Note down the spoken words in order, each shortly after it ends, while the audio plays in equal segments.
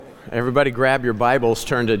Everybody grab your Bibles,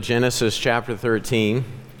 turn to Genesis chapter 13.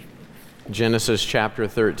 Genesis chapter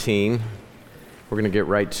 13. We're going to get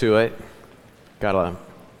right to it. Got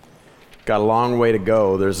a long way to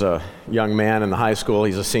go. There's a young man in the high school.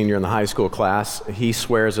 He's a senior in the high school class. He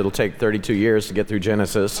swears it'll take 32 years to get through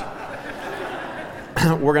Genesis.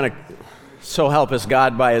 We're going to, so help us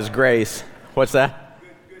God by His grace. What's that?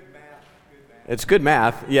 Good math. It's good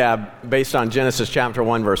math, yeah, based on Genesis chapter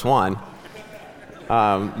 1, verse 1.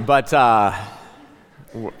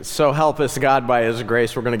 So help us God by His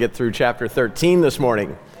grace. We're going to get through chapter 13 this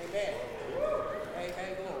morning. Amen.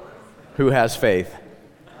 Hey, Lord. Who has faith?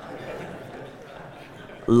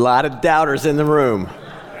 A lot of doubters in the room.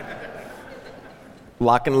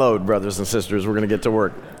 Lock and load, brothers and sisters. We're going to get to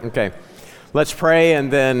work. Okay, let's pray and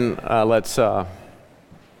then let's hear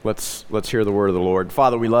the word of the Lord.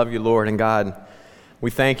 Father, we love you, Lord, and God, we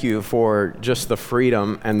thank you for just the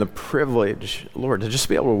freedom and the privilege, Lord, to just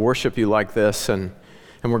be able to worship you like this, and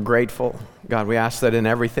we're grateful. God, we ask that in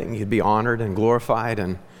everything you'd be honored and glorified,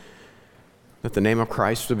 and that the name of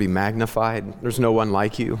Christ would be magnified. There's no one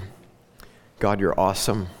like you. God, you're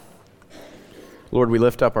awesome. Lord, we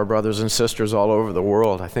lift up our brothers and sisters all over the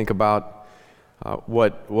world. I think about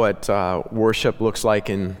what worship looks like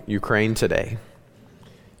in Ukraine today.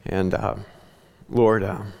 And Lord,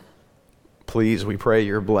 please, we pray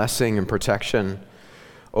your blessing and protection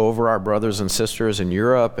over our brothers and sisters in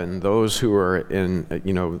Europe and those who are in,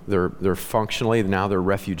 they're functionally, now they're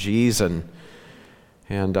refugees.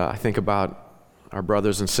 And I think about our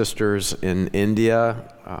brothers and sisters in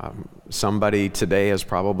India. Somebody today is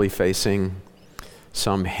probably facing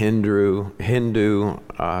some Hindu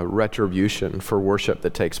retribution for worship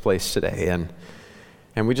that takes place today.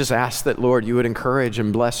 And we just ask that, Lord, you would encourage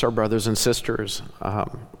and bless our brothers and sisters.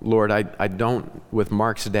 Lord, I don't, with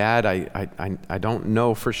Mark's dad, I don't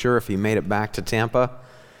know for sure if he made it back to Tampa.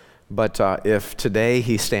 But if today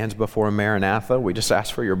he stands before Maranatha, we just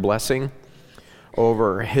ask for your blessing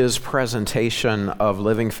over his presentation of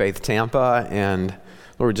Living Faith Tampa. And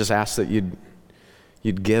Lord, just ask that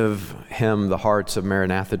you'd give him the hearts of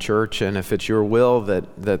Maranatha Church. And if it's your will that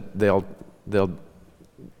they'll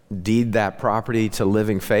deed that property to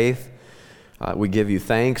Living Faith, we give you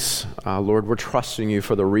thanks. Lord, we're trusting you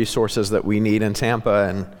for the resources that we need in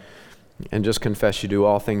Tampa, and just confess you do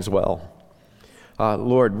all things well.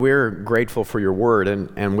 Lord, we're grateful for your word,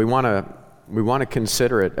 and we want to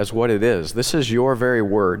consider it as what it is. This is your very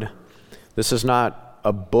word. This is not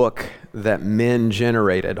a book that men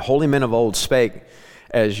generated. Holy men of old spake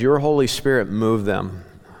as your Holy Spirit moved them.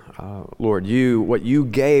 Lord, what you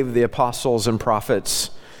gave the apostles and prophets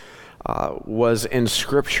was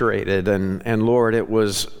inscripturated, and Lord, it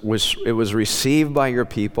was received by your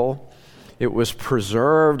people. It was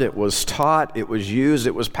preserved, it was taught, it was used,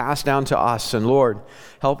 it was passed down to us. And Lord,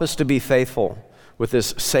 help us to be faithful with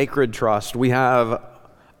this sacred trust. We have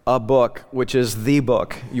a book, which is the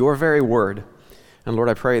book, your very word. And Lord,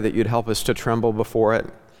 I pray that you'd help us to tremble before it.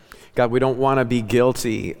 God, we don't want to be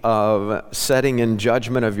guilty of setting in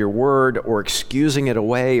judgment of your word or excusing it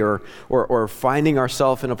away or finding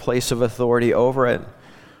ourselves in a place of authority over it.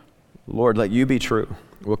 Lord, let you be true.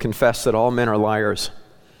 We'll confess that all men are liars.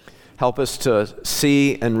 Help us to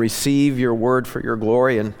see and receive your word for your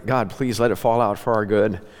glory. And God, please let it fall out for our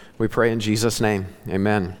good. We pray in Jesus' name.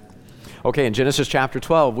 Amen. Okay, in Genesis chapter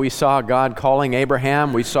 12, we saw God calling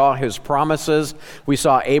Abraham. We saw his promises. We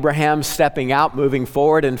saw Abraham stepping out, moving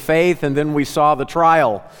forward in faith, and then we saw the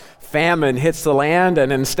trial. Famine hits the land,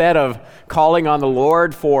 and instead of calling on the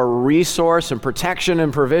Lord for resource and protection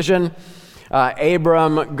and provision,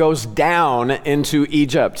 Abram goes down into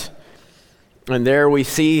Egypt. And there we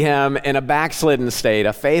see him in a backslidden state,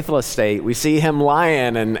 a faithless state. We see him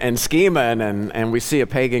lying and scheming, and we see a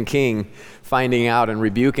pagan king finding out and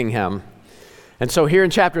rebuking him. And so here in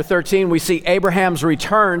chapter 13, we see Abraham's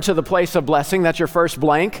return to the place of blessing. That's your first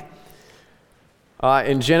blank.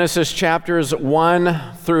 In Genesis chapter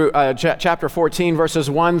 14, verses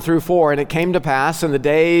 1 through 4, and it came to pass in the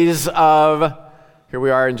days of, here we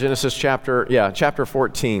are in Genesis chapter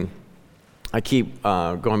 14. I keep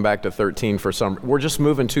going back to 13 for some, we're just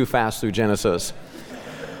moving too fast through Genesis.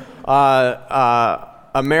 Amraphel,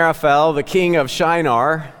 the king of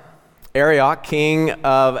Shinar, Arioch, king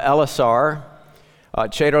of Elasar,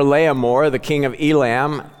 Chedorlaomer, the king of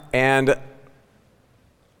Elam, and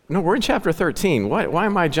no, we're in chapter 13. Why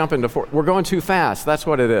am I jumping to 4? We're going too fast. That's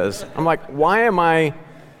what it is. I'm like, why am I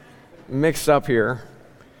mixed up here?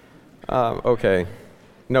 Okay.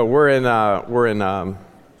 No, we're in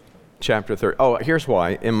chapter 13. Oh, here's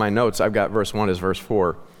why. In my notes, I've got verse 1 is verse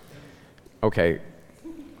 4. Okay.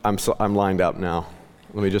 I'm lined up now.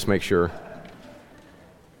 Let me just make sure.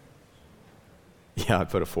 Yeah, I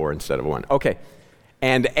put a 4 instead of a 1. Okay.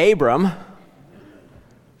 And Abram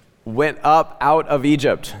went up out of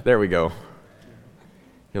Egypt. There we go.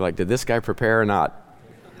 You're like, did this guy prepare or not?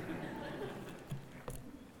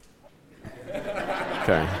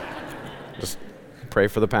 Okay. Just pray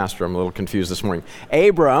for the pastor. I'm a little confused this morning.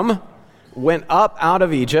 Abram went up out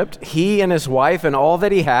of Egypt, he and his wife and all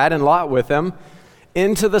that he had, and Lot with him,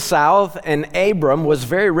 into the south, and Abram was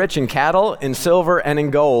very rich in cattle, in silver, and in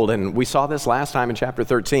gold. And we saw this last time in chapter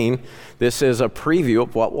 13. This is a preview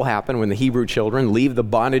of what will happen when the Hebrew children leave the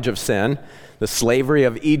bondage of sin, the slavery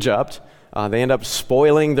of Egypt. They end up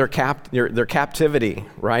spoiling their captivity,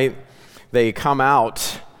 right? They come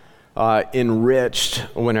out enriched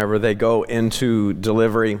whenever they go into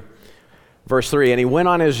delivery. Verse 3, and he went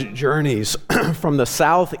on his journeys from the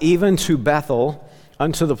south even to Bethel,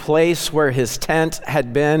 unto the place where his tent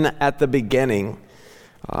had been at the beginning.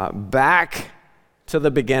 Back to the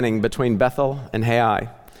beginning between Bethel and Hai.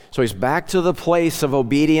 So he's back to the place of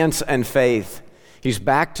obedience and faith. He's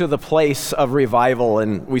back to the place of revival,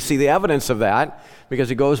 and we see the evidence of that because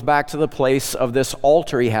he goes back to the place of this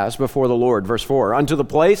altar he has before the Lord. Verse 4, unto the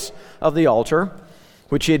place of the altar,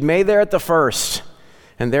 which he had made there at the first,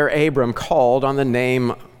 and there Abram called on the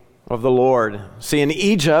name of the Lord. See, in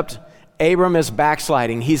Egypt, Abram is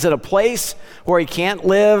backsliding. He's at a place where he can't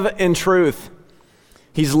live in truth.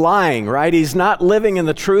 He's lying, right? He's not living in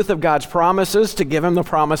the truth of God's promises to give him the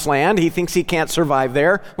promised land. He thinks he can't survive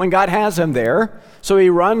there when God has him there. So he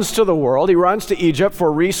runs to the world. He runs to Egypt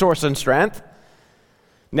for resource and strength.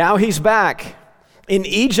 Now he's back in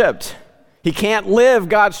Egypt. He can't live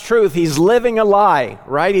God's truth. He's living a lie,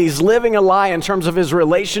 right? He's living a lie in terms of his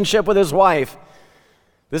relationship with his wife.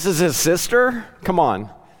 This is his sister? Come on.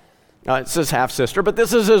 It's his half-sister, but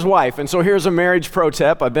this is his wife. And so here's a marriage pro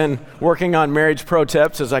tip. I've been working on marriage pro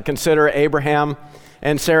tips as I consider Abraham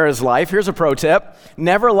and Sarah's life. Here's a pro tip.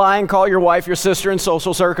 Never lie and call your wife your sister in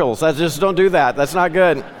social circles. Don't do that. That's not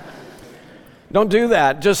good. Don't do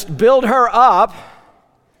that. Just build her up.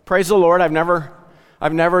 Praise the Lord. I've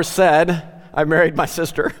never said I married my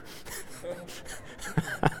sister.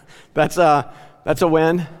 That's a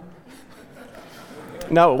win.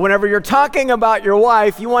 No, whenever you're talking about your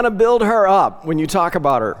wife, you want to build her up when you talk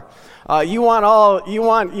about her.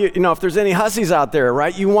 If there's any hussies out there,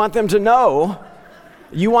 right? You want them to know.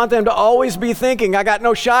 You want them to always be thinking, I got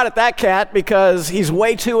no shot at that cat because he's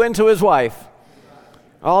way too into his wife.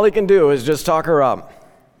 All he can do is just talk her up.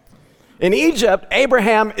 In Egypt,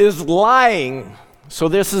 Abraham is lying. So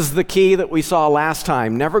this is the key that we saw last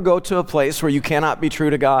time. Never go to a place where you cannot be true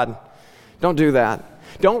to God. Don't do that.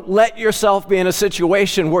 Don't let yourself be in a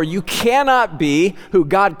situation where you cannot be who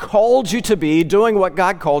God called you to be, doing what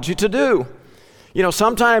God called you to do.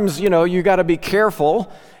 Sometimes, you got to be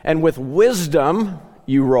careful, and with wisdom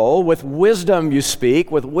you roll, with wisdom you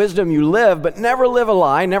speak, with wisdom you live, but never live a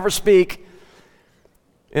lie, never speak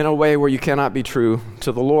in a way where you cannot be true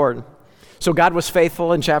to the Lord. So God was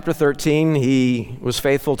faithful in chapter 13. He was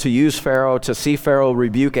faithful to use Pharaoh, to see Pharaoh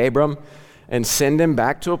rebuke Abram and send him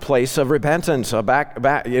back to a place of repentance,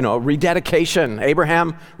 rededication.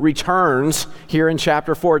 Abraham returns here in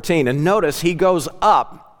chapter 14. And notice he goes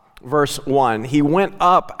up, verse 1. He went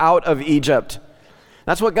up out of Egypt.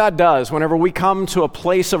 That's what God does whenever we come to a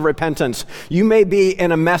place of repentance. You may be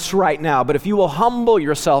in a mess right now, but if you will humble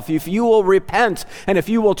yourself, if you will repent, and if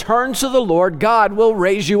you will turn to the Lord, God will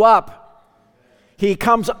raise you up. He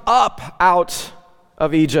comes up out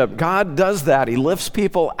of Egypt. God does that. He lifts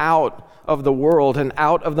people out of the world and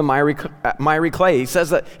out of the miry clay. He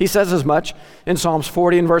says as much in Psalms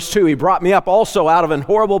 40 and verse 2. He brought me up also out of an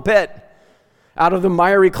horrible pit, out of the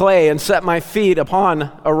miry clay, and set my feet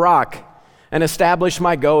upon a rock and established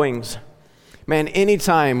my goings. Man,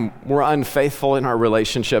 anytime we're unfaithful in our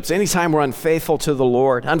relationships, anytime we're unfaithful to the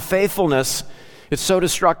Lord, unfaithfulness, it's so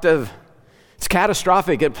destructive. It's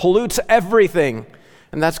catastrophic. It pollutes everything.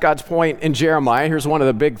 And that's God's point in Jeremiah. Here's one of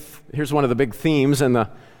the big themes in the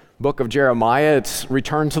book of Jeremiah. It's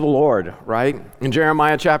return to the Lord, right? In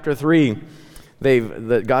Jeremiah chapter 3,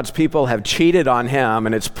 God's people have cheated on him,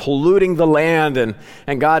 and it's polluting the land,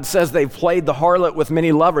 and God says they've played the harlot with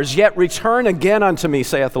many lovers. Yet return again unto me,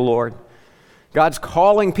 saith the Lord. God's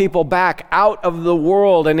calling people back out of the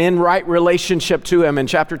world and in right relationship to him. In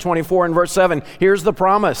chapter 24 and verse 7, here's the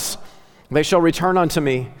promise. They shall return unto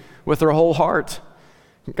me with their whole heart.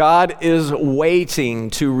 God is waiting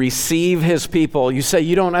to receive his people. You say,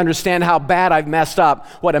 you don't understand how bad I've messed up,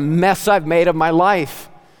 what a mess I've made of my life.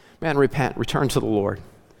 Man, repent, return to the Lord.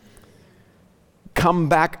 Come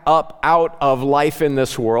back up out of life in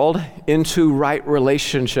this world into right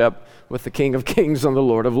relationship with the King of Kings and the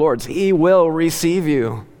Lord of Lords. He will receive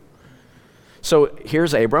you. So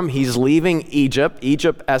here's Abram. He's leaving Egypt,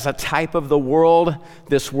 Egypt as a type of the world,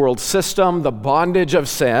 this world system, the bondage of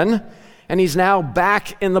sin, and he's now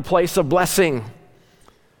back in the place of blessing.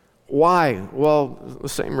 Why? Well, the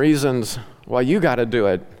same reasons why you got to do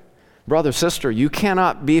it. Brother, sister, you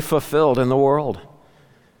cannot be fulfilled in the world.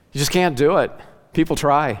 You just can't do it. People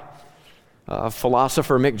try.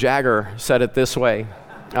 Philosopher Mick Jagger said it this way: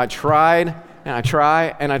 I tried, and I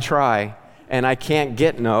try, and I try, and I can't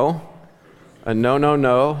get no. A no, no,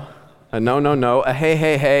 no. A no, no, no. A hey,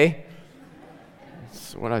 hey, hey.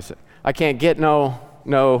 That's what I said. I can't get no.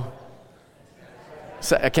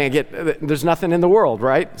 I can't get, there's nothing in the world,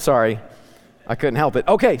 right? Sorry. I couldn't help it.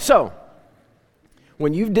 Okay, so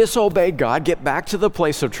when you've disobeyed God, get back to the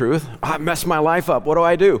place of truth. I messed my life up. What do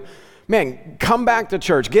I do? Man, come back to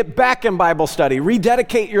church. Get back in Bible study.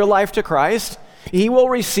 Rededicate your life to Christ. He will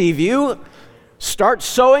receive you. Start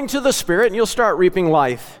sowing to the Spirit, and you'll start reaping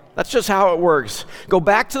life. That's just how it works. Go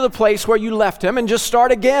back to the place where you left him and just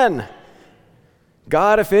start again.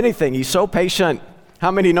 God, if anything, he's so patient. How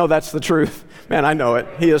many know that's the truth? Man, I know it.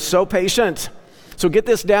 He is so patient. So get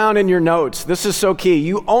this down in your notes. This is so key.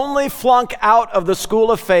 You only flunk out of the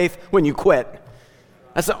school of faith when you quit.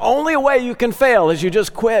 That's the only way you can fail, is you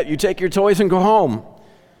just quit. You take your toys and go home.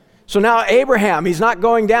 So now Abraham, he's not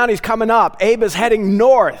going down, he's coming up. Abe is heading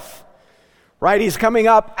north, right? He's coming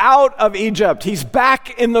up out of Egypt. He's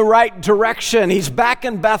back in the right direction. He's back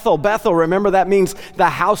in Bethel. Bethel, remember, that means the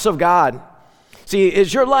house of God. See,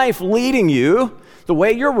 is your life leading you? The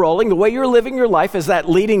way you're rolling, the way you're living your life, is that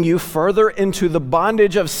leading you further into the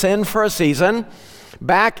bondage of sin for a season,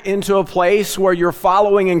 back into a place where you're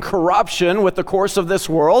following in corruption with the course of this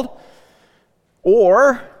world?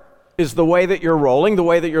 Or is the way that you're rolling, the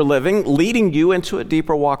way that you're living, leading you into a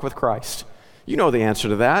deeper walk with Christ? You know the answer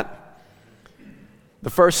to that.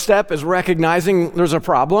 The first step is recognizing there's a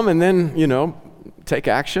problem, and then, take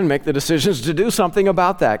action, make the decisions to do something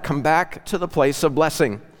about that. Come back to the place of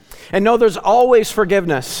blessing. And know there's always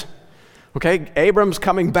forgiveness. Okay, Abram's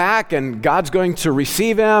coming back, and God's going to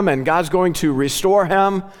receive him, and God's going to restore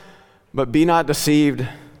him. But be not deceived.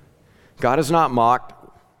 God is not mocked.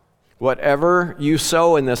 Whatever you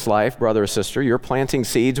sow in this life, brother or sister, you're planting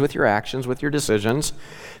seeds with your actions, with your decisions.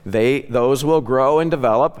 Those will grow and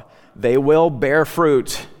develop. They will bear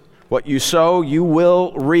fruit. What you sow, you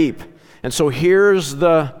will reap. And so here's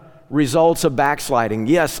the results of backsliding.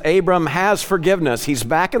 Yes, Abram has forgiveness. He's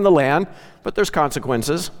back in the land, but there's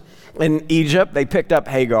consequences. In Egypt, they picked up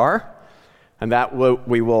Hagar, and that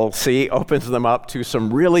we will see opens them up to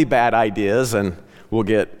some really bad ideas, and we'll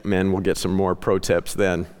get some more pro tips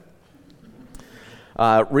then.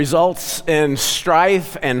 Results in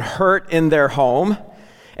strife and hurt in their home,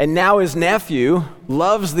 and now his nephew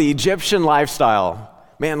loves the Egyptian lifestyle.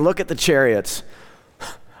 Man, look at the chariots.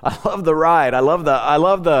 I love the ride. I love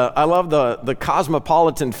the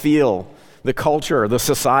cosmopolitan feel, the culture, the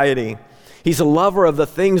society. He's a lover of the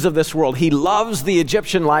things of this world. He loves the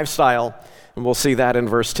Egyptian lifestyle, and we'll see that in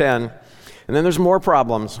verse 10. And then there's more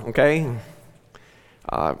problems, okay?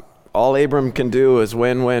 All Abram can do is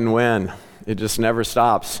win, win, win. It just never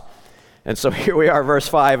stops. And so here we are, verse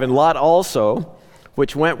 5. And Lot also,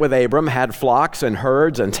 which went with Abram, had flocks and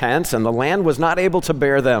herds and tents, and the land was not able to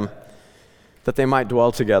bear them, that they might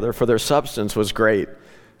dwell together, for their substance was great.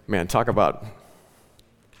 Man, talk about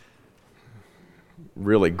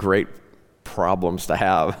really great problems to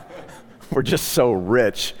have. We're just so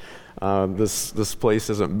rich. This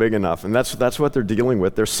place isn't big enough. And that's what they're dealing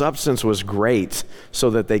with. Their substance was great,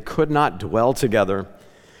 so that they could not dwell together.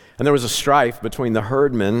 And there was a strife between the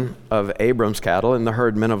herdmen of Abram's cattle and the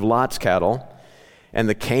herdmen of Lot's cattle. And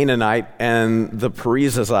the Canaanite and the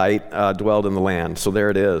Perizzite dwelled in the land. So there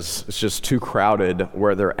it is. It's just too crowded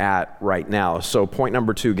where they're at right now. So point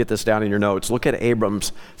number 2, get this down in your notes. Look at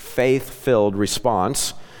Abram's faith-filled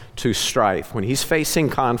response to strife. When he's facing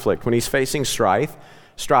conflict, when he's facing strife,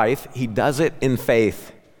 he does it in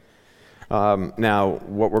faith. Now,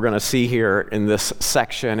 what we're going to see here in this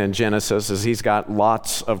section in Genesis is he's got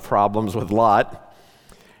lots of problems with Lot.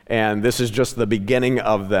 And this is just the beginning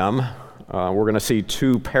of them. We're going to see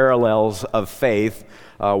 2 parallels of faith.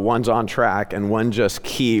 One's on track, and one just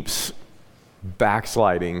keeps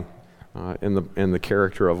backsliding in the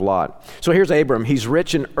character of Lot. So here's Abram. He's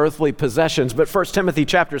rich in earthly possessions, but 1 Timothy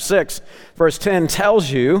chapter 6, verse 10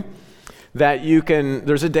 tells you that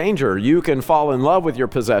there's a danger. You can fall in love with your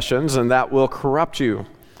possessions, and that will corrupt you.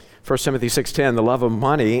 1 Timothy 6:10, the love of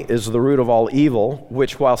money is the root of all evil,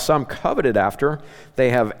 which while some coveted after,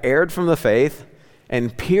 they have erred from the faith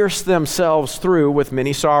and pierced themselves through with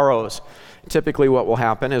many sorrows. Typically what will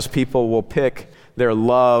happen is people will pick their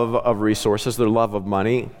love of resources, their love of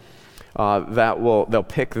money, they'll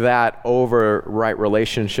pick that over right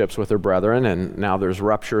relationships with their brethren, and now there's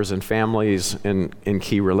ruptures in families in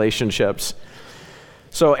key relationships.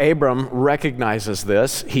 So Abram recognizes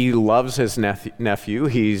this. He loves his nephew.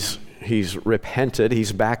 He's repented.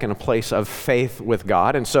 He's back in a place of faith with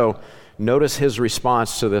God. And so notice his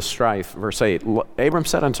response to this strife. Verse 8, Abram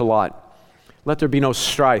said unto Lot, let there be no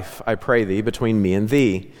strife, I pray thee, between me and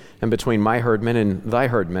thee, and between my herdmen and thy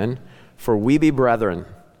herdmen, for we be brethren.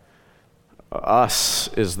 Us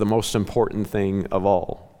is the most important thing of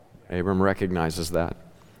all. Abram recognizes that.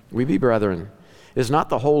 We be brethren. Is not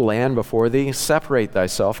the whole land before thee? Separate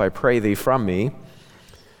thyself, I pray thee, from me.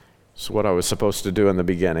 It's what I was supposed to do in the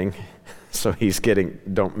beginning. So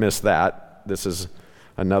don't miss that. This is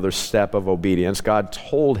another step of obedience. God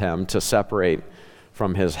told him to separate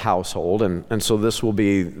from his household, and so this will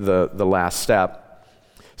be the last step.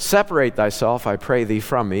 Separate thyself, I pray thee,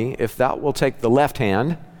 from me. If thou wilt take the left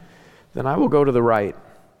hand, then I will go to the right.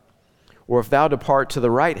 Or if thou depart to the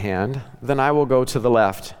right hand, then I will go to the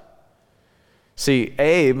left. See,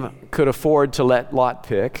 Abe could afford to let Lot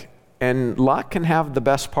pick, and Lot can have the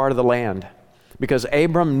best part of the land because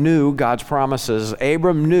Abram knew God's promises.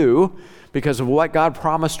 Abram knew, because of what God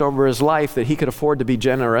promised over his life, that he could afford to be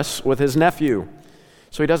generous with his nephew.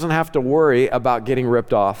 So he doesn't have to worry about getting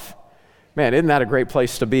ripped off. Man, isn't that a great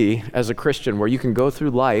place to be as a Christian, where you can go through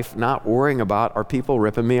life not worrying about, are people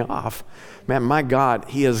ripping me off? Man, my God,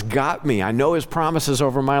 he has got me. I know his promises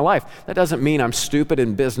over my life. That doesn't mean I'm stupid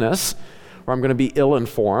in business or I'm going to be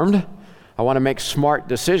ill-informed. I want to make smart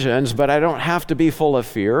decisions, but I don't have to be full of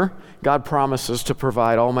fear. God promises to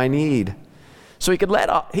provide all my need. So he could let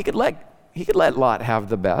Lot have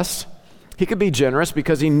the best. He could be generous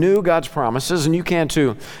because he knew God's promises, and you can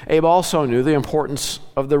too. Abe also knew the importance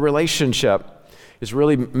of the relationship. It's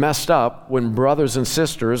really messed up when brothers and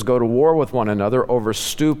sisters go to war with one another over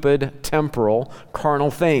stupid, temporal, carnal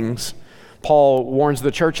things. Paul warns the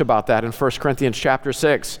church about that in 1 Corinthians chapter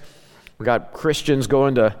 6. We got Christians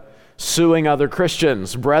going to suing other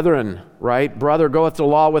Christians, brethren, right? Brother goeth to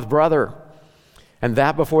law with brother, and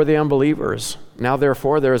that before the unbelievers. Now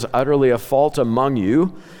therefore there is utterly a fault among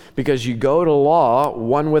you, because you go to law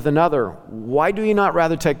one with another. Why do you not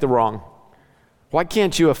rather take the wrong? Why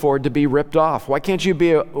can't you afford to be ripped off? Why can't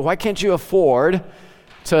you afford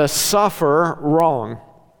to suffer wrong?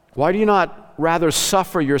 Why do you not rather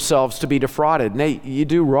suffer yourselves to be defrauded? Nay, you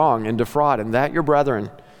do wrong and defraud, and that your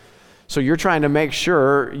brethren. So you're trying to make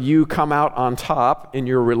sure you come out on top in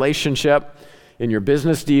your relationship, in your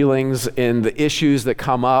business dealings, in the issues that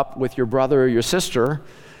come up with your brother or your sister.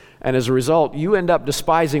 And as a result, you end up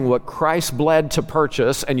despising what Christ bled to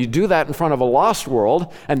purchase, and you do that in front of a lost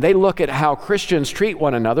world, and they look at how Christians treat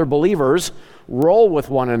one another, believers roll with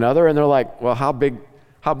one another, and they're like, well, how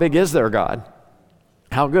big is their God?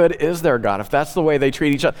 How good is their God? If that's the way they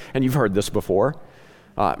treat each other, and you've heard this before,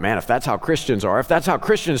 man, if that's how Christians are, if that's how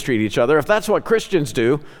Christians treat each other, if that's what Christians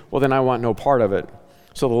do, well, then I want no part of it.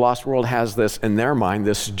 So the lost world has this in their mind,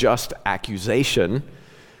 this just accusation,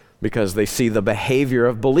 because they see the behavior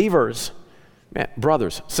of believers. Man,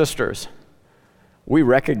 brothers, sisters, we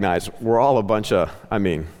recognize we're all a bunch of,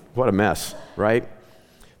 what a mess, right?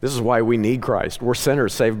 This is why we need Christ. We're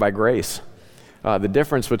sinners saved by grace. The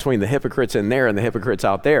difference between the hypocrites in there and the hypocrites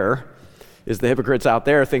out there is the hypocrites out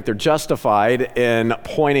there think they're justified in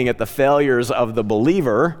pointing at the failures of the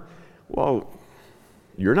believer. Well,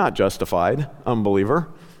 you're not justified, unbeliever.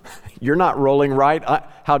 You're not rolling right.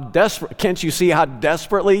 Can't you see how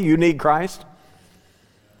desperately you need Christ?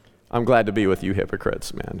 I'm glad to be with you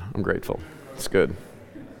hypocrites, man. I'm grateful. It's good.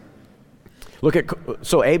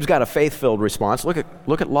 So Abe's got a faith-filled response. Look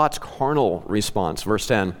at Lot's carnal response, verse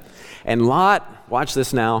 10. And Lot, watch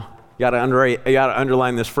this now. You got to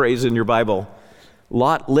underline this phrase in your Bible.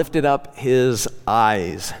 Lot lifted up his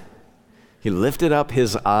eyes. He lifted up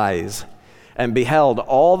his eyes and beheld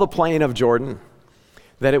all the plain of Jordan,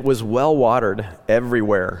 that it was well watered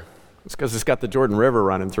everywhere. It's because it's got the Jordan River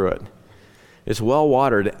running through it. It's well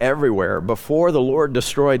watered everywhere before the Lord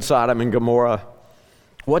destroyed Sodom and Gomorrah.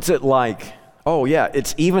 What's it like? Oh yeah,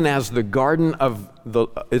 it's even as the garden of the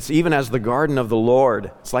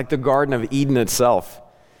Lord. It's like the Garden of Eden itself.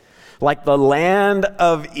 Like the land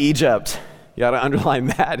of Egypt. You got to underline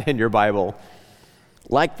that in your Bible.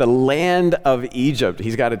 Like the land of Egypt.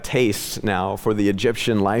 He's got a taste now for the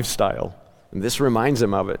Egyptian lifestyle. And this reminds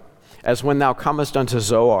him of it. As when thou comest unto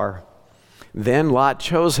Zoar, then Lot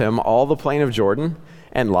chose him all the plain of Jordan,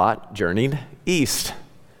 and Lot journeyed east.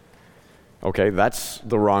 Okay, that's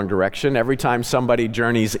the wrong direction. Every time somebody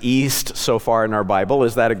journeys east so far in our Bible,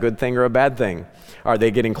 is that a good thing or a bad thing? Are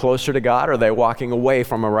they getting closer to God, or are they walking away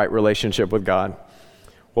from a right relationship with God?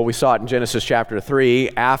 Well, we saw it in Genesis chapter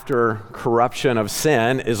 3. After corruption of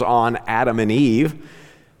sin is on Adam and Eve,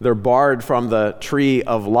 they're barred from the tree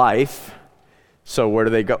of life. So where do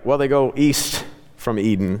they go? Well, they go east from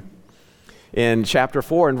Eden. In chapter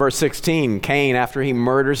 4 and verse 16, Cain, after he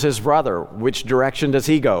murders his brother, which direction does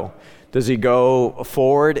he go? Does he go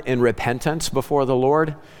forward in repentance before the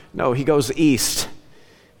Lord? No, he goes east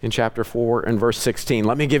in chapter 4 and verse 16.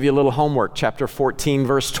 Let me give you a little homework. Chapter 14,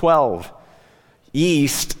 verse 12.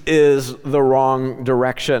 East is the wrong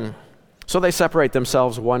direction. So they separate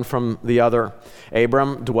themselves one from the other.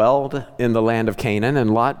 Abram dwelled in the land of Canaan,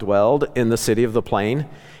 and Lot dwelled in the city of the plain,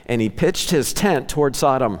 and he pitched his tent toward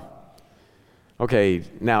Sodom. Okay,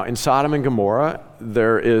 now in Sodom and Gomorrah,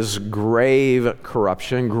 there is grave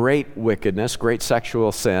corruption, great wickedness, great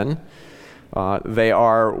sexual sin. They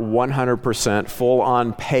are 100%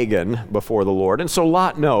 full-on pagan before the Lord. And so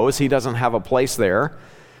Lot knows he doesn't have a place there.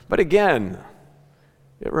 But again,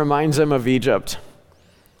 it reminds him of Egypt.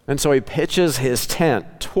 And so he pitches his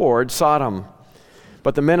tent toward Sodom.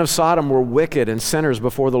 But the men of Sodom were wicked and sinners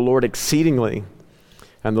before the Lord exceedingly.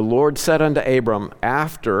 And the Lord said unto Abram,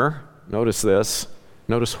 after, notice this,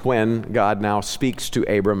 notice when God now speaks to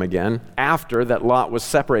Abram again, after that Lot was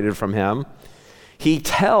separated from him, he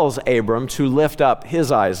tells Abram to lift up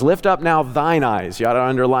his eyes. Lift up now thine eyes. You ought to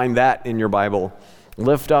underline that in your Bible.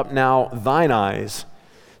 Lift up now thine eyes.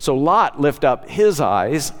 So Lot lift up his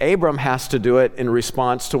eyes. Abram has to do it in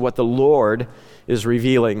response to what the Lord is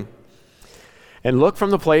revealing. And look from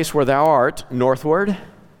the place where thou art northward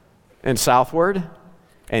and southward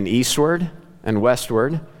and eastward and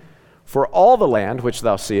westward. For all the land which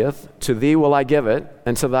thou seest, to thee will I give it,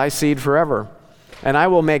 and to thy seed forever. And I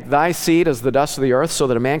will make thy seed as the dust of the earth, so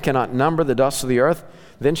that a man cannot number the dust of the earth.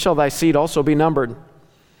 Then shall thy seed also be numbered.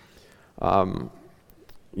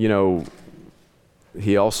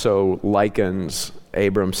 He also likens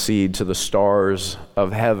Abram's seed to the stars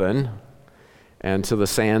of heaven and to the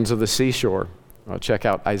sands of the seashore. Check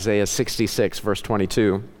out Isaiah 66, verse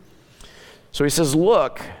 22. So he says,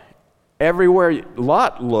 look, everywhere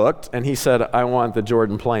Lot looked, and he said, I want the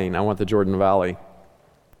Jordan Plain, I want the Jordan Valley,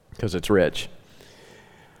 because it's rich.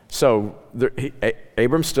 So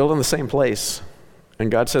Abram's still in the same place. And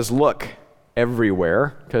God says, look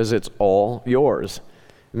everywhere, because it's all yours.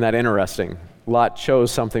 Isn't that interesting? Lot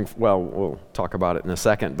chose something, well, we'll talk about it in a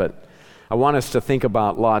second, but I want us to think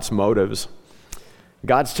about Lot's motives.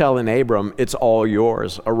 God's telling Abram, it's all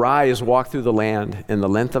yours. Arise, walk through the land in the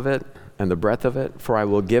length of it and the breadth of it, for I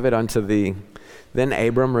will give it unto thee. Then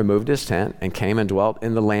Abram removed his tent and came and dwelt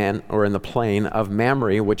in the land, or in the plain of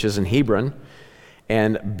Mamre, which is in Hebron,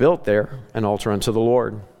 and built there an altar unto the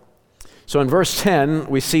Lord. So in verse 10,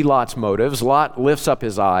 we see Lot's motives. Lot lifts up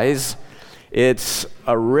his eyes. It's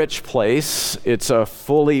a rich place. It's a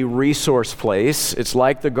fully resourced place. It's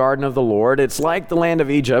like the garden of the Lord. It's like the land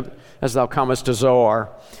of Egypt, as thou comest to Zoar.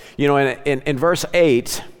 In verse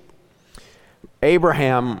 8,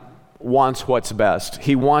 Abraham wants what's best.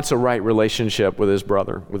 He wants a right relationship with his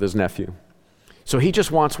brother, with his nephew. So he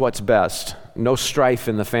just wants what's best. No strife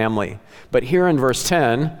in the family. But here in verse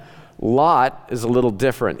 10, Lot is a little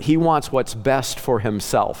different. He wants what's best for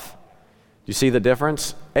himself. You see the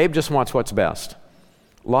difference? Abe just wants what's best.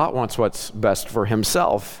 Lot wants what's best for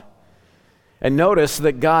himself. And notice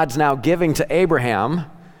that God's now giving to Abraham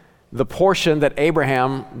the portion that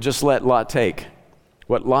Abraham just let Lot take.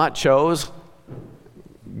 What Lot chose,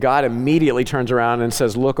 God immediately turns around and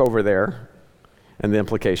says, look over there. And the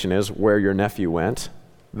implication is where your nephew went,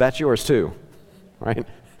 that's yours too, right?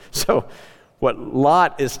 So what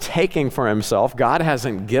Lot is taking for himself, God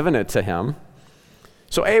hasn't given it to him.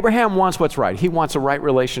 So Abraham wants what's right. He wants a right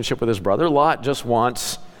relationship with his brother. Lot just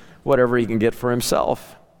wants whatever he can get for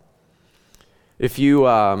himself. If you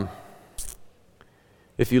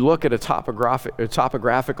look at a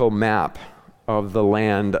topographical map of the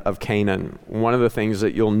land of Canaan, one of the things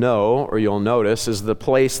that you'll know or you'll notice is the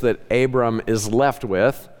place that Abram is left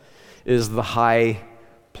with is the high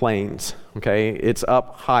plains. Okay, it's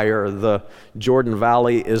up higher. The Jordan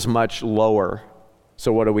Valley is much lower.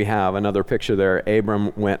 So what do we have? Another picture there.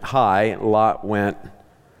 Abram went high, Lot went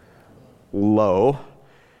low,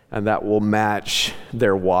 and that will match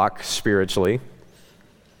their walk spiritually.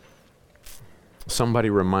 Somebody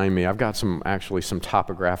remind me, I've got some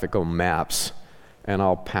topographical maps, and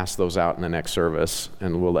I'll pass those out in the next service,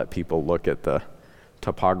 and we'll let people look at the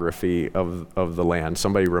topography of the land.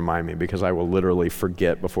 Somebody remind me, because I will literally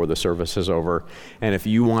forget before the service is over. And if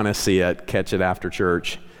you want to see it, catch it after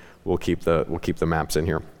church. We'll keep the maps in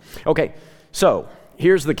here. Okay, so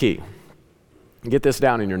here's the key. Get this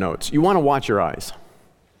down in your notes. You want to watch your eyes.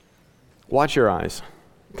 Watch your eyes,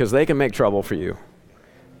 because they can make trouble for you.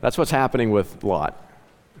 That's what's happening with Lot.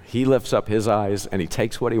 He lifts up his eyes and he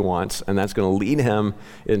takes what he wants, and that's going to lead him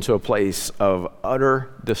into a place of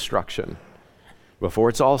utter destruction. Before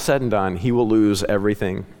it's all said and done, he will lose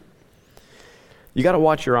everything. You got to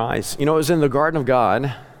watch your eyes. You know, it was in the Garden of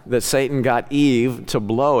God that Satan got Eve to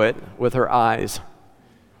blow it with her eyes.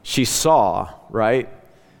 She saw, right,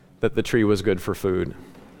 that the tree was good for food.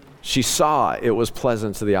 She saw it was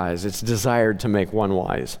pleasant to the eyes. It's desired to make one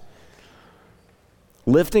wise.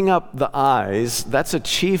 Lifting up the eyes, that's a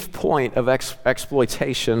chief point of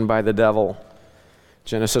exploitation by the devil.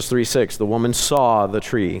 Genesis 3:6, the woman saw the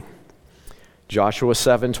tree. Joshua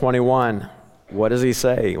 7:21, what does he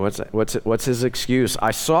say? What's his excuse? I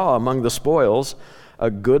saw among the spoils a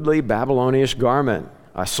goodly Babylonish garment.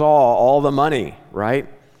 I saw all the money, right?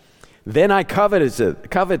 Then I coveted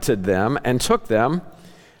them and took them,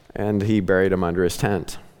 and he buried them under his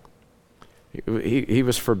tent. He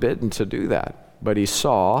was forbidden to do that. But he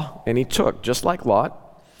saw and he took, just like Lot.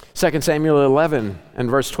 2 Samuel 11 and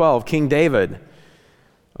verse 12, King David,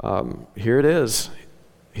 here it is.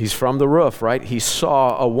 He's from the roof, right? He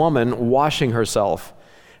saw a woman washing herself.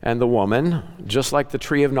 And the woman, just like the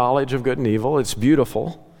tree of knowledge of good and evil, it's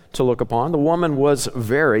beautiful to look upon. The woman was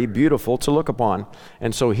very beautiful to look upon.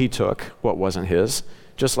 And so he took what wasn't his,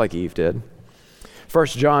 just like Eve did. 1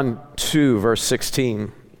 John 2 verse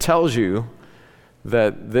 16 tells you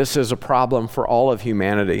that this is a problem for all of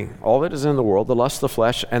humanity. All that is in the world, the lust of the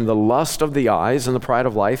flesh and the lust of the eyes and the pride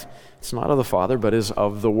of life, it's not of the Father, but is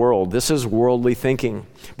of the world. This is worldly thinking.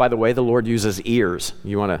 By the way, the Lord uses ears.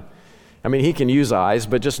 He can use eyes,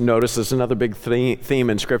 but just notice there's another big theme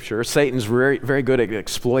in Scripture. Satan's very, very good at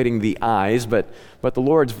exploiting the eyes, but the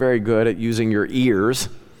Lord's very good at using your ears.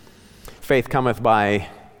 Faith cometh by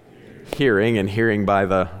hearing, and hearing by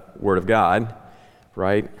the Word of God,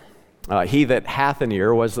 right? He that hath an ear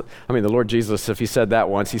the Lord Jesus, if he said that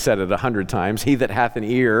once, he said it 100 times. He that hath an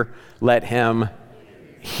ear, let him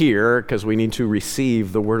hear, because we need to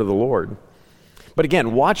receive the word of the Lord. But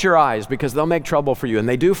again, watch your eyes, because they'll make trouble for you, and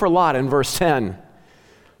they do for Lot in verse 10.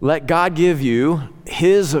 Let God give you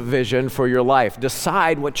his vision for your life.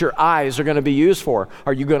 Decide what your eyes are going to be used for.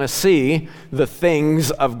 Are you going to see the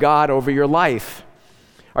things of God over your life?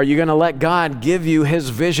 Are you going to let God give you his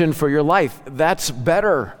vision for your life? That's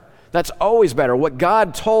better. That's always better. What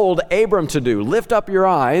God told Abram to do, lift up your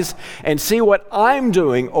eyes and see what I'm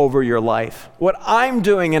doing over your life, what I'm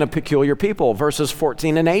doing in a peculiar people, verses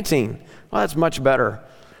 14 and 18. Well, that's much better.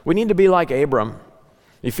 We need to be like Abram.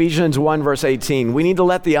 Ephesians 1 verse 18, we need to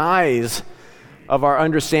let the eyes of our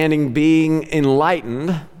understanding being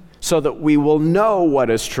enlightened so that we will know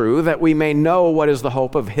what is true, that we may know what is the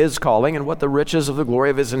hope of his calling and what the riches of the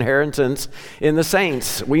glory of his inheritance in the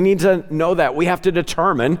saints. We need to know that. We have to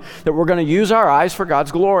determine that we're going to use our eyes for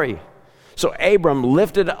God's glory. So Abram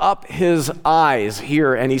lifted up his eyes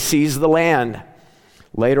here and he sees the land.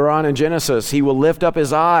 Later on in Genesis, he will lift up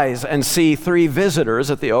his eyes and see 3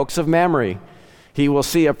 visitors at the Oaks of Mamre. He will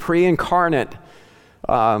see a pre-incarnate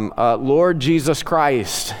Lord Jesus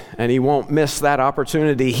Christ, and he won't miss that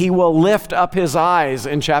opportunity. He will lift up his eyes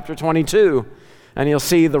in chapter 22, and he'll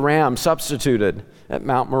see the ram substituted at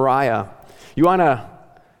Mount Moriah. You want to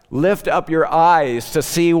lift up your eyes to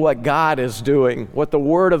see what God is doing, what the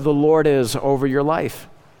word of the Lord is over your life.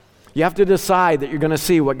 You have to decide that you're going to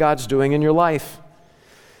see what God's doing in your life.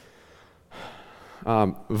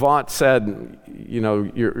 Vaught said,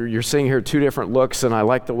 you're seeing here 2 different looks, and I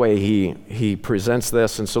like the way he presents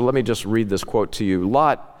this. And so let me just read this quote to you.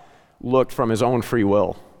 Lot looked from his own free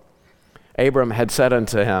will. Abram had said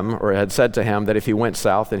to him that if he went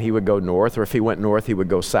south, then he would go north, or if he went north, he would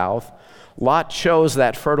go south. Lot chose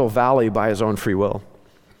that fertile valley by his own free will.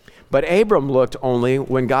 But Abram looked only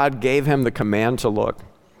when God gave him the command to look.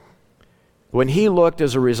 When he looked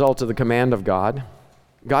as a result of the command of God,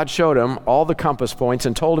 God showed him all the compass points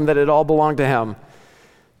and told him that it all belonged to him.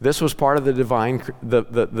 This was part of the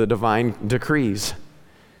divine decrees.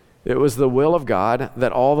 It was the will of God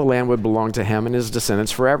that all the land would belong to him and his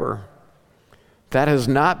descendants forever. That has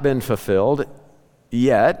not been fulfilled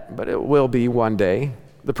yet, but it will be one day.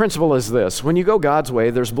 The principle is this: when you go God's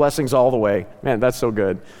way, there's blessings all the way. Man, that's so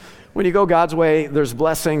good. When you go God's way, there's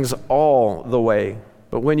blessings all the way.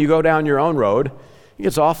 But when you go down your own road, it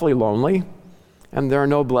gets awfully lonely, and there are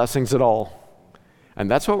no blessings at all.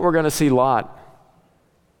 And that's what we're going to see Lot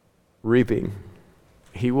reaping.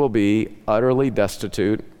 He will be utterly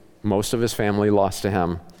destitute, most of his family lost to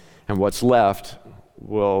him, and what's left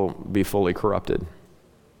will be fully corrupted.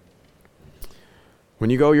 When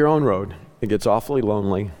you go your own road, it gets awfully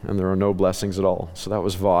lonely, and there are no blessings at all. So that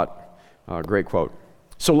was Vaught. Great quote.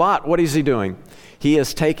 So Lot, what is he doing? He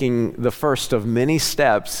is taking the first of many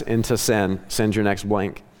steps into sin. Sin's your next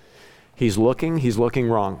blank. He's looking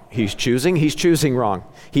wrong. He's choosing wrong.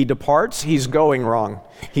 He departs, he's going wrong.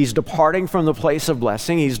 He's departing from the place of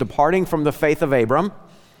blessing. He's departing from the faith of Abram.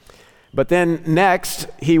 But then next,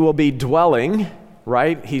 he will be dwelling,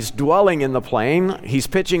 right? He's dwelling in the plain. He's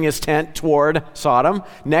pitching his tent toward Sodom.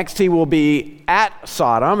 Next, he will be at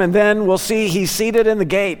Sodom. And then we'll see he's seated in the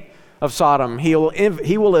gate of Sodom. He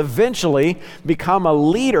will eventually become a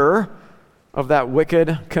leader of that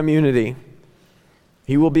wicked community.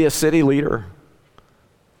 He will be a city leader.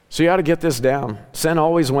 So you ought to get this down. Sin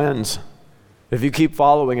always wins. If you keep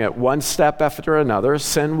following it one step after another,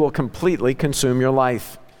 sin will completely consume your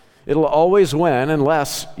life. It'll always win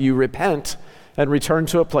unless you repent and return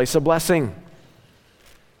to a place of blessing.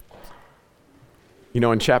 You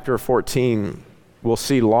know, in chapter 14, we'll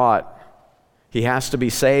see Lot. He has to be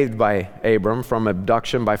saved by Abram from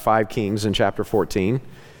abduction by 5 kings in chapter 14.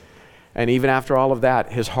 And even after all of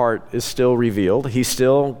that, his heart is still revealed. He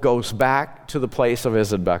still goes back to the place of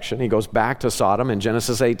his abduction. He goes back to Sodom in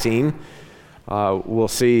Genesis 18. We'll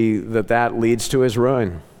see that leads to his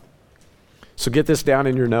ruin. So get this down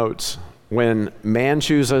in your notes. When man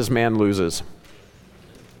chooses, man loses.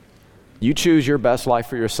 You choose your best life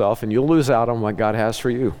for yourself, and you'll lose out on what God has for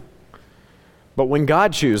you. But when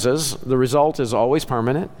God chooses, the result is always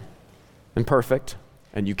permanent and perfect,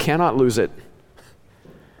 and you cannot lose it.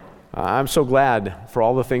 I'm so glad for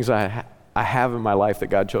all the things I have in my life that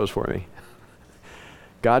God chose for me.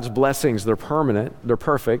 God's blessings, they're permanent, they're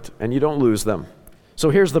perfect, and you don't lose them.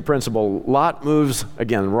 So here's the principle. Lot moves,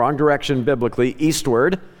 again, wrong direction biblically,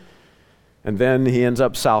 eastward, and then he ends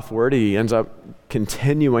up southward. He ends up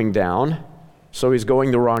continuing down. So he's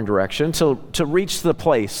going the wrong direction to reach the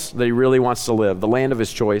place that he really wants to live, the land of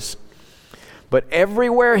his choice. But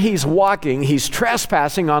everywhere he's walking, he's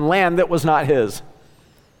trespassing on land that was not his.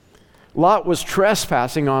 Lot was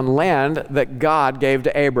trespassing on land that God gave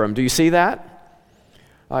to Abram. Do you see that?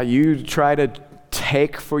 You try to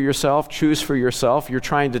take for yourself, choose for yourself. You're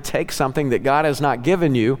trying to take something that God has not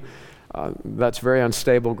given you. That's very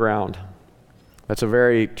unstable ground. That's a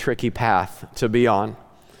very tricky path to be on.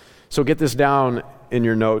 So get this down in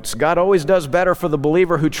your notes. God always does better for the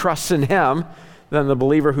believer who trusts in him than the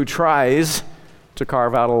believer who tries to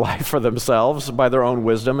carve out a life for themselves by their own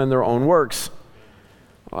wisdom and their own works.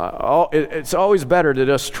 It's always better to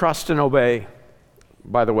just trust and obey.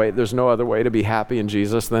 By the way, there's no other way to be happy in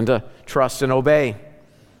Jesus than to trust and obey.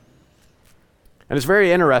 And it's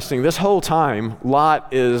very interesting. This whole time,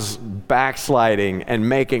 Lot is backsliding and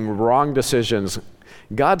making wrong decisions.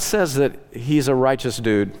 God says that he's a righteous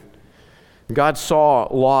dude. God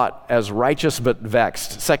saw Lot as righteous but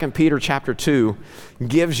vexed. 2 Peter chapter 2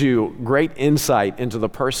 gives you great insight into the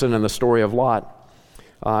person and the story of Lot.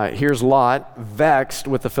 Here's Lot, vexed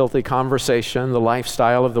with the filthy conversation, the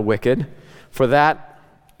lifestyle of the wicked. For that,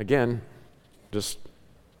 again, just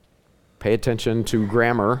pay attention to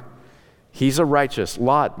grammar. He's a righteous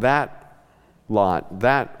Lot,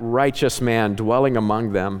 that righteous man dwelling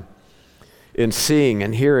among them in seeing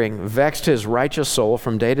and hearing, vexed his righteous soul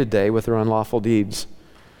from day to day with their unlawful deeds.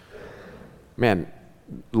 Man,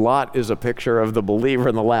 Lot is a picture of the believer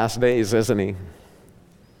in the last days, isn't he?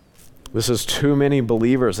 This is too many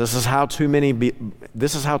believers. This is how too many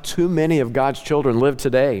of God's children live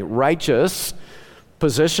today. Righteous,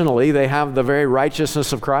 positionally, they have the very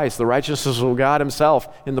righteousness of Christ, the righteousness of God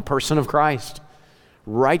himself in the person of Christ.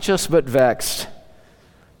 Righteous but vexed.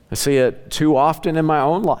 I see it too often in my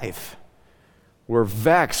own life. We're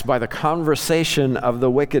vexed by the conversation of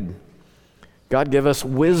the wicked. God give us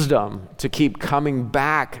wisdom to keep coming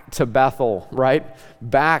back to Bethel, right?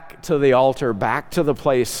 Back to the altar, back to the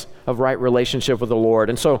place of right relationship with the Lord.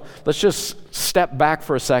 And so let's just step back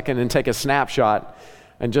for a second and take a snapshot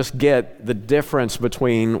and just get the difference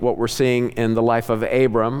between what we're seeing in the life of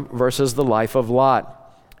Abram versus the life of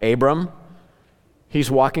Lot. Abram,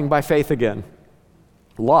 he's walking by faith again.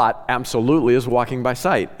 Lot absolutely is walking by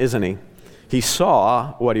sight, isn't he? He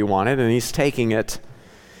saw what he wanted and he's taking it.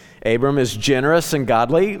 Abram is generous and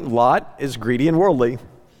godly. Lot is greedy and worldly.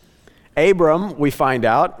 Abram, we find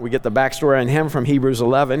out, we get the backstory on him from Hebrews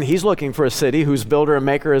 11. He's looking for a city whose builder and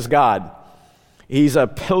maker is God. He's a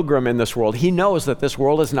pilgrim in this world. He knows that this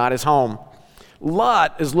world is not his home.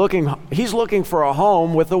 Lot is looking for a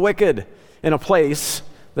home with the wicked in a place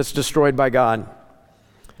that's destroyed by God.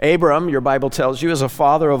 Abram, your Bible tells you, is a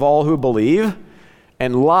father of all who believe.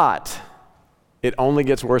 And Lot, it only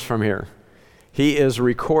gets worse from here. He is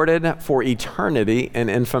recorded for eternity in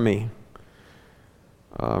infamy.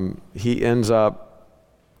 He ends up,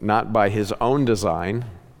 not by his own design,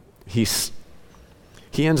 he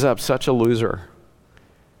He ends up such a loser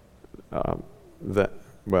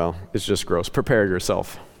it's just gross. Prepare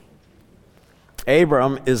yourself.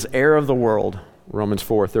 Abram is heir of the world, Romans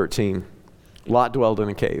 4:13. Lot dwelled in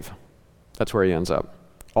a cave. That's where he ends up.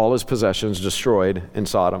 All his possessions destroyed in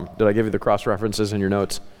Sodom. Did I give you the cross references in your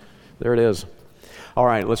notes? There it is. All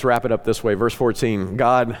right, let's wrap it up this way. Verse 14,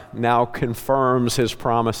 God now confirms his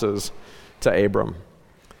promises to Abram.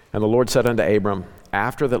 And the Lord said unto Abram,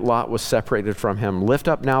 after that Lot was separated from him, lift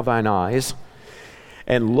up now thine eyes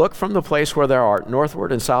and look from the place where thou art,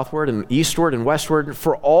 northward and southward and eastward and westward,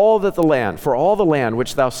 for all the land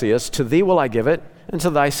which thou seest, to thee will I give it, and to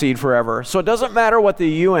thy seed forever. So it doesn't matter what the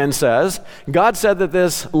UN says. God said that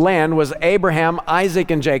this land was Abraham, Isaac,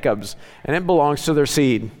 and Jacob's, and it belongs to their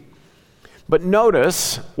seed. But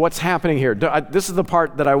notice what's happening here. This is the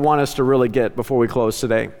part that I want us to really get before we close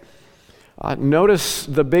today. Notice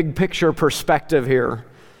the big picture perspective here.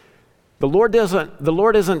 The Lord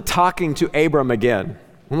isn't talking to Abram again.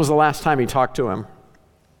 When was the last time he talked to him?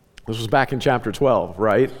 This was back in chapter 12,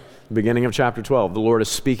 right? The beginning of chapter 12. The Lord is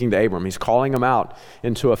speaking to Abram. He's calling him out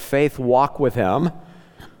into a faith walk with him.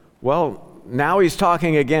 Well, now he's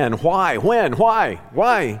talking again. Why? When?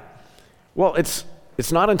 Why? Well, it's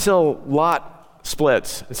not until Lot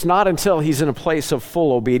splits. It's not until he's in a place of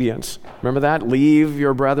full obedience. Remember that? Leave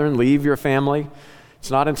your brethren, leave your family. It's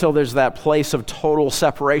not until there's that place of total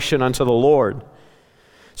separation unto the Lord.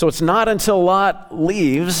 So it's not until Lot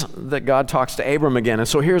leaves that God talks to Abram again. And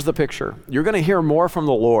so here's the picture. You're going to hear more from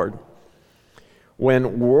the Lord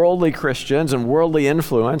when worldly Christians and worldly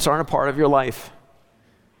influence aren't a part of your life.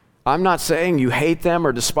 I'm not saying you hate them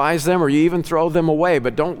or despise them or you even throw them away,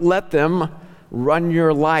 but don't let them run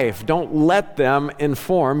your life. Don't let them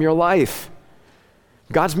inform your life.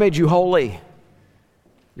 God's made you holy.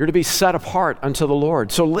 You're to be set apart unto the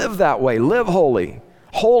Lord. So live that way. Live holy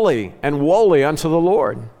and wholly unto the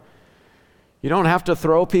Lord. You don't have to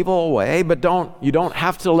throw people away, but you don't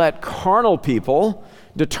have to let carnal people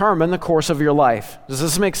determine the course of your life. Does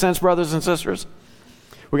this make sense, brothers and sisters?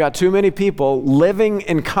 We got too many people living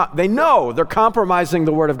they know they're compromising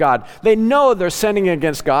the Word of God. They know they're sinning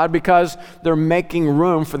against God because they're making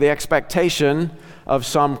room for the expectation of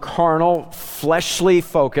some carnal, fleshly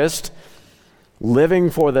focused, living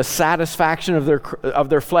for the satisfaction of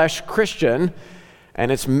their flesh Christian, and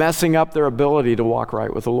it's messing up their ability to walk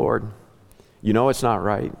right with the Lord. You know it's not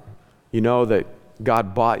right. You know that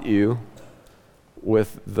God bought you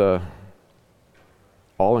with the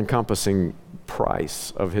all-encompassing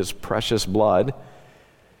price of his precious blood,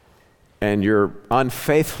 and you're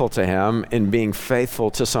unfaithful to him in being faithful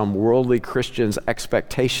to some worldly Christian's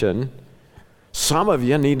expectation. Some of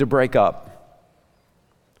you need to break up.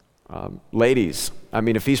 Ladies,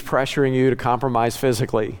 if he's pressuring you to compromise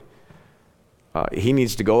physically, he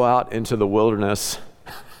needs to go out into the wilderness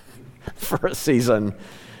for a season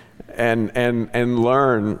and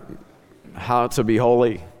learn how to be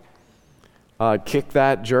holy. Kick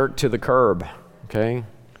that jerk to the curb, okay?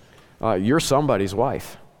 You're somebody's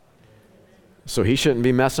wife, so he shouldn't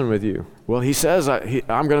be messing with you. Well, he says, I'm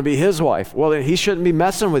going to be his wife. Well, then he shouldn't be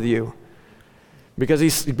messing with you.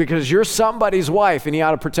 Because you're somebody's wife and he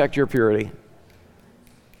ought to protect your purity.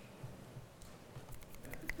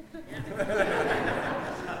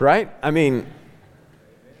 Right?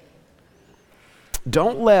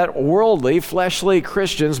 Don't let worldly, fleshly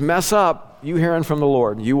Christians mess up you hearing from the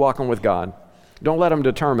Lord, you walking with God. Don't let them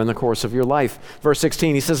determine the course of your life. Verse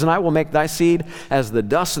 16, he says, and I will make thy seed as the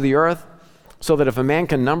dust of the earth, so that if a man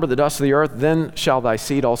can number the dust of the earth, then shall thy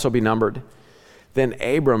seed also be numbered. Then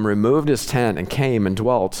Abram removed his tent and came and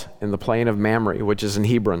dwelt in the plain of Mamre, which is in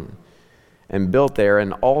Hebron, and built there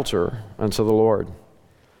an altar unto the Lord.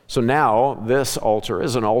 So now this altar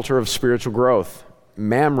is an altar of spiritual growth.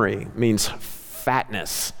 Mamre means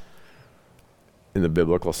fatness. In the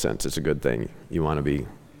biblical sense, it's a good thing. You want to be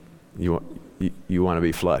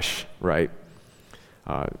flush, right?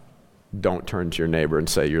 Don't turn to your neighbor and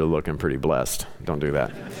say, you're looking pretty blessed. Don't do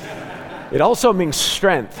that. It also means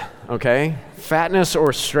strength, okay? Fatness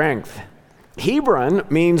or strength. Hebron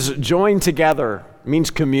means joined together, means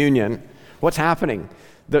communion. What's happening?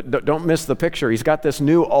 Don't miss the picture. He's got this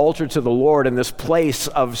new altar to the Lord in this place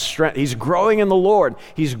of strength. He's growing in the Lord.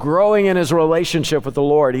 He's growing in his relationship with the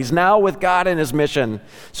Lord. He's now with God in his mission.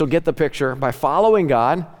 So get the picture. By following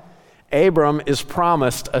God, Abram is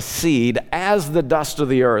promised a seed as the dust of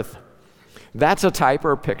the earth. That's a type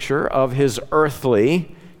or picture of his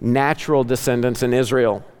earthly, natural descendants in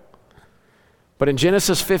Israel. But in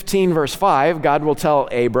Genesis 15, verse 5, God will tell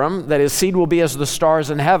Abram that his seed will be as the stars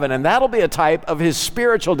in heaven, and that'll be a type of his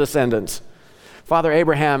spiritual descendants. Father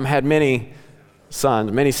Abraham had many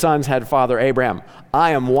sons. Many sons had Father Abraham.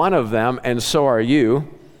 I am one of them, and so are you.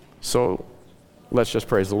 So let's just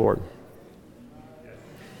praise the Lord.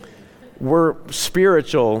 We're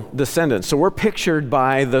spiritual descendants. So we're pictured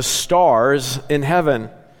by the stars in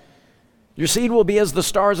heaven. Your seed will be as the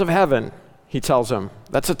stars of heaven, he tells him.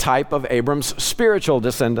 That's a type of Abram's spiritual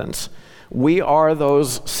descendants. We are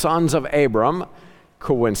those sons of Abram,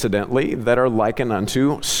 coincidentally, that are likened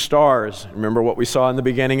unto stars. Remember what we saw in the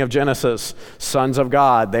beginning of Genesis. Sons of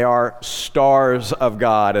God, they are stars of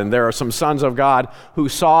God. And there are some sons of God who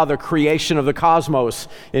saw the creation of the cosmos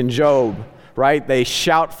in Job, right? They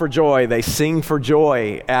shout for joy, they sing for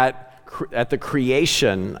joy at the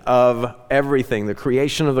creation of everything, the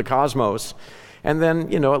creation of the cosmos. And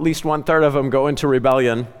then, at least 1/3 of them go into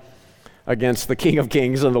rebellion against the King of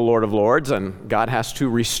Kings and the Lord of Lords, and God has to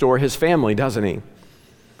restore his family, doesn't he?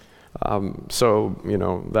 That's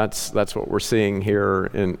what we're seeing here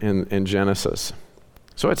in Genesis.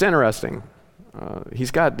 So it's interesting.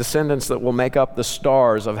 He's got descendants that will make up the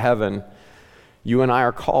stars of heaven. You and I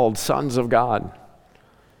are called sons of God.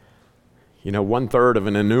 1/3 of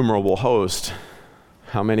an innumerable host.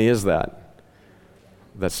 How many is that?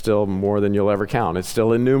 That's still more than you'll ever count. It's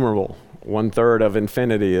still innumerable. 1/3 of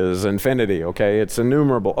infinity is infinity, okay? It's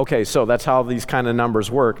innumerable. Okay, so that's how these kind of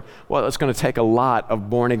numbers work. Well, it's going to take a lot of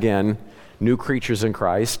born-again, new creatures in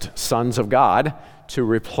Christ, sons of God, to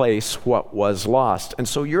replace what was lost. And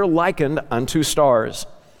so you're likened unto stars.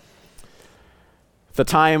 At the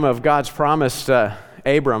time of God's promise to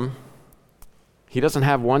Abram, he doesn't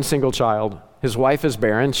have one single child. His wife is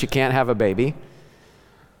barren. She can't have a baby.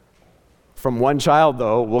 From one child,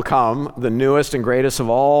 though, will come the newest and greatest of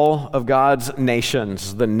all of God's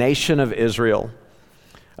nations, the nation of Israel,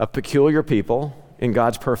 a peculiar people in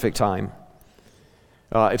God's perfect time.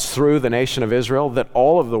 It's through the nation of Israel that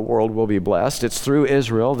all of the world will be blessed. It's through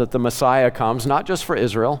Israel that the Messiah comes, not just for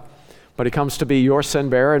Israel, but he comes to be your sin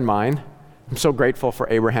bearer and mine. I'm so grateful for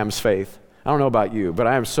Abraham's faith. I don't know about you, but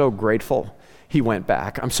I am so grateful he went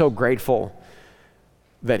back. I'm so grateful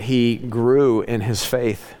that he grew in his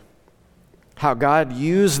faith. How God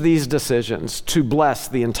used these decisions to bless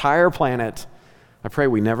the entire planet. I pray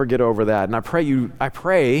we never get over that. And I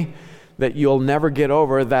pray that you'll never get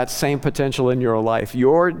over that same potential in your life.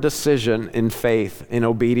 Your decision in faith, in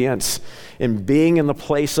obedience, in being in the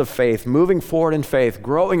place of faith, moving forward in faith,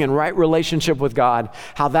 growing in right relationship with God,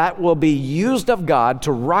 how that will be used of God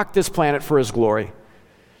to rock this planet for his glory.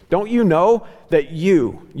 Don't you know that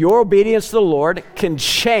your obedience to the Lord can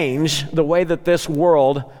change the way that this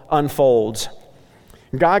world unfolds?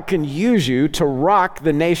 God can use you to rock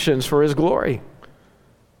the nations for his glory.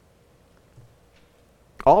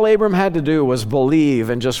 All Abram had to do was believe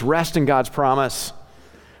and just rest in God's promise.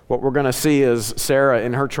 What we're going to see is Sarah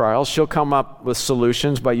in her trials, she'll come up with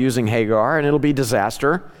solutions by using Hagar, and it'll be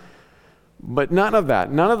disaster. But none of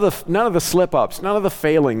that, none of the slip-ups, none of the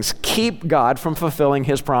failings keep God from fulfilling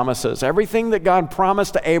his promises. Everything that God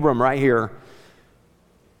promised to Abram right here,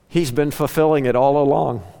 he's been fulfilling it all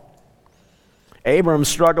along. Abram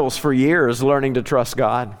struggles for years learning to trust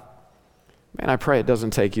God. Man, I pray it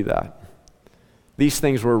doesn't take you that. These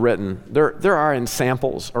things were written. There are in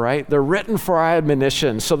samples, all right? They're written for our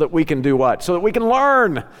admonition so that we can do what? So that we can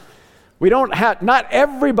learn. Not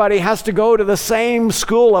everybody has to go to the same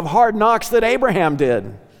school of hard knocks that Abraham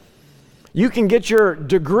did. You can get your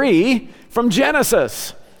degree from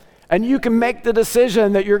Genesis, and you can make the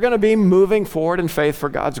decision that you're going to be moving forward in faith for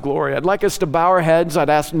God's glory. I'd like us to bow our heads.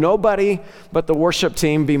 I'd ask nobody but the worship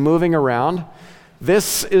team be moving around.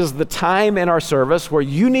 This is the time in our service where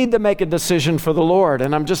you need to make a decision for the Lord,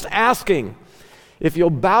 and I'm just asking, if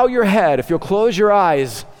you'll bow your head, if you'll close your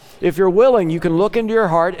eyes, if you're willing, you can look into your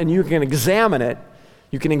heart and you can examine it.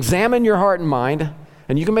 You can examine your heart and mind,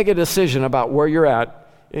 and you can make a decision about where you're at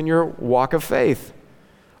in your walk of faith.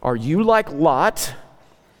 Are you like Lot,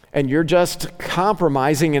 and you're just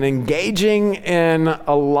compromising and engaging in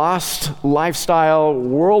a lost lifestyle,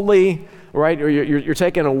 worldly, right? Or you're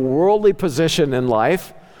taking a worldly position in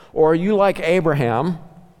life? Or are you like Abraham,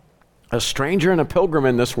 a stranger and a pilgrim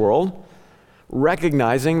in this world,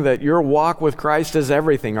 recognizing that your walk with Christ is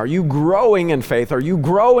everything? Are you growing in faith? Are you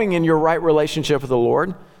growing in your right relationship with the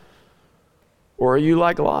Lord? Or are you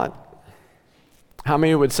like Lot? How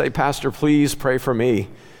many would say, Pastor, please pray for me?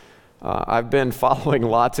 I've been following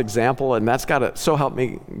Lot's example, and that's got to, so help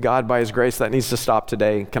me God by his grace, that needs to stop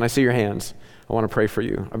today. Can I see your hands? I want to pray for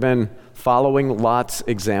you. I've been following Lot's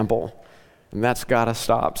example, and that's got to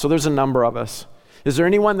stop. So there's a number of us. Is there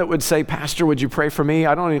anyone that would say, Pastor, would you pray for me?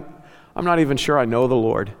 I'm not even sure I know the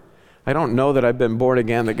Lord. I don't know that I've been born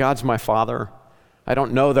again, that God's my Father. I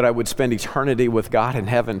don't know that I would spend eternity with God in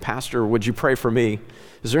heaven. Pastor, would you pray for me?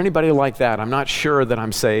 Is there anybody like that? I'm not sure that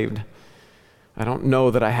I'm saved. I don't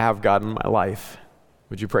know that I have God in my life.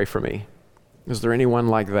 Would you pray for me? Is there anyone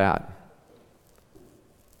like that?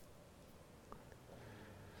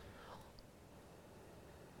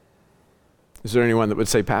 Is there anyone that would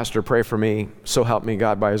say, Pastor, pray for me, so help me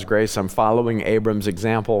God by his grace? I'm following Abram's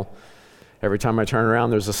example. Every time I turn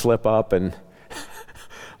around, there's a slip up,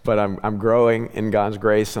 but I'm growing in God's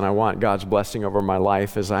grace, and I want God's blessing over my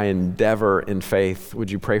life as I endeavor in faith.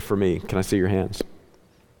 Would you pray for me? Can I see your hands?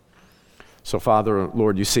 So Father,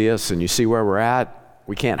 Lord, you see us and you see where we're at.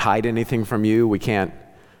 We can't hide anything from you. We can't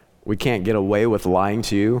get away with lying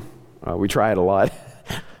to you. We try it a lot,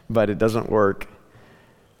 but it doesn't work.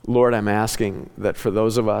 Lord, I'm asking that for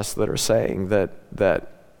those of us that are saying that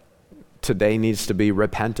today needs to be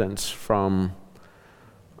repentance from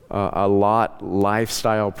a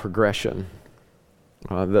lifestyle progression,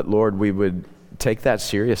 that, Lord, we would take that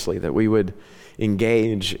seriously, that we would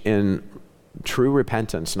engage in true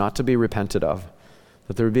repentance, not to be repented of,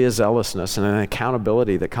 that there would be a zealousness and an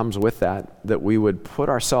accountability that comes with that we would put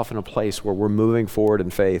ourselves in a place where we're moving forward in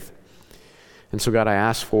faith. And so, God, I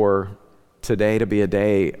ask for today to be a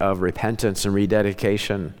day of repentance and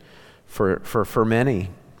rededication for many.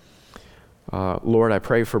 Lord, I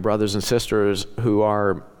pray for brothers and sisters who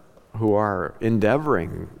are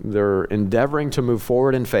endeavoring. They're endeavoring to move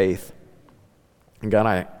forward in faith. And God,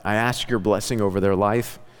 I ask your blessing over their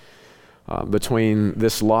life between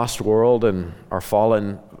this lost world and our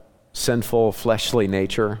fallen, sinful, fleshly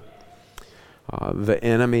nature. The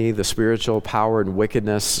enemy, the spiritual power and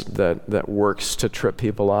wickedness that works to trip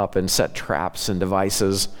people up and set traps and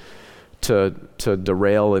devices to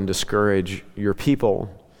derail and discourage your people.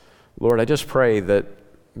 Lord, I just pray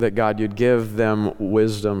that God, you'd give them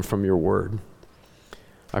wisdom from your word.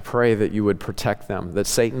 I pray that you would protect them, that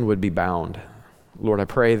Satan would be bound. Lord, I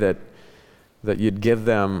pray that you'd give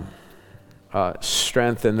them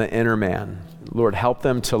strength in the inner man. Lord, help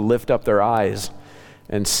them to lift up their eyes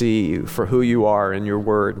and see you for who you are in your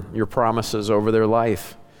word, your promises over their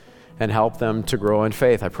life, and help them to grow in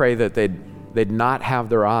faith. I pray that they'd not have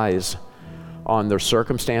their eyes on their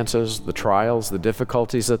circumstances, the trials, the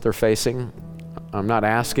difficulties that they're facing. I'm not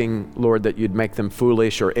asking, Lord, that you'd make them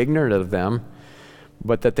foolish or ignorant of them,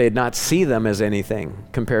 but that they'd not see them as anything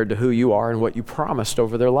compared to who you are and what you promised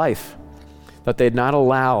over their life. That they'd not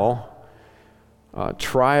allow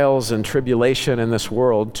trials and tribulation in this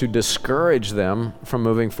world to discourage them from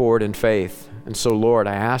moving forward in faith. And so, Lord,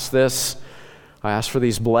 I ask for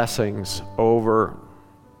these blessings over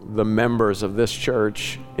the members of this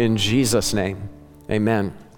church in Jesus' name. Amen.